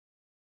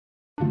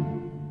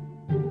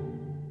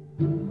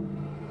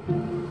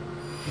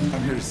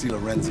to see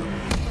Lorenzo.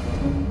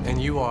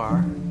 And you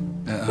are?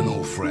 An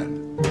old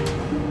friend.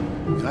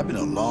 I've been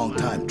a long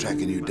time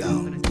tracking you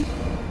down.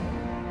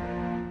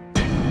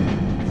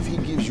 If he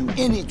gives you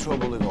any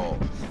trouble at all,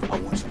 I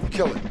want you to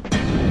kill him.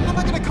 How am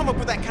I gonna come up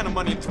with that kind of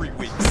money in 3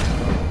 weeks?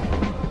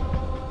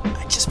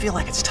 I just feel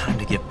like it's time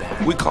to get back.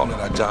 We call it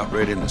our job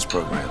readiness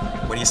program.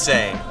 What do you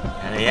say?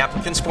 Any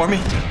applicants for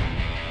me?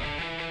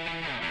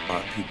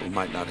 Our people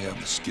might not have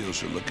the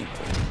skills you're looking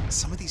for.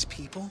 Some of these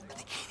people,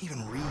 they can't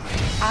even read.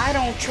 I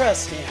don't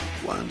trust him.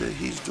 Wanda,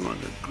 he's doing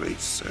a great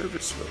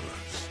service for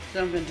us.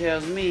 Something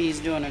tells me he's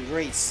doing a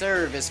great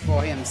service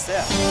for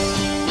himself.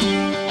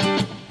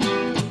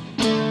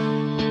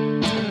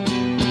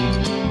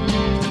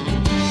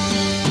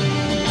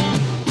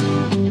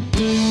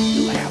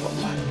 You have a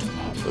lot to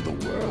offer the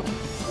world.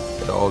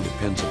 It all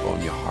depends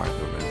upon your heart,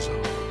 Lorenzo.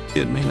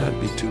 It may not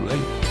be too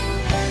late.